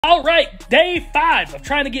All right, day 5 of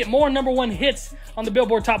trying to get more #1 hits on the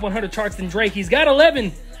Billboard Top 100 charts than Drake. He's got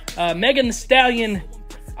 11. Megan Thee Stallion,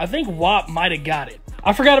 I think WAP might have got it.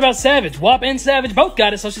 I forgot about Savage. WAP and Savage both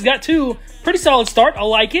got it, so she's got 2. Pretty solid start. I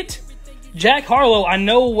like it. Jack Harlow, I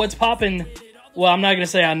know what's popping. Well, I'm not going to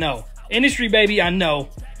say I know. Industry Baby, I know.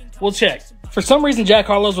 We'll check. For some reason, Jack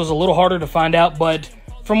Harlow's was a little harder to find out, but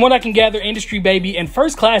from what I can gather, Industry Baby and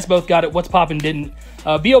First Class both got it. What's Poppin' didn't.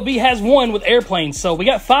 B.O.B. has 1 with Airplane, so we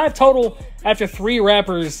got 5 total after 3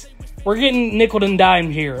 rappers. We're getting nickel and dime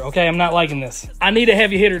here, okay? I'm not liking this. I need a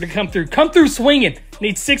heavy hitter to come through. Come through swinging.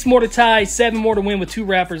 Need 6 more to tie, 7 more to win with 2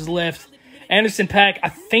 rappers left. Anderson .Paak, I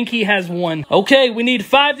think he has 1. Okay, we need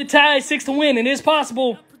 5 to tie, 6 to win, and it is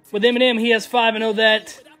possible. With Eminem, he has 5, I know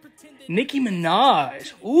that. Nicki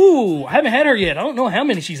Minaj. Ooh, I haven't had her yet. I don't know how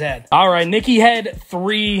many she's had. All right, Nicki had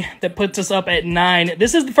 3. That puts us up at 9.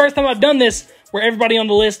 This is the first time I've done this where everybody on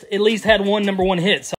the list at least had 1 #1 hit. So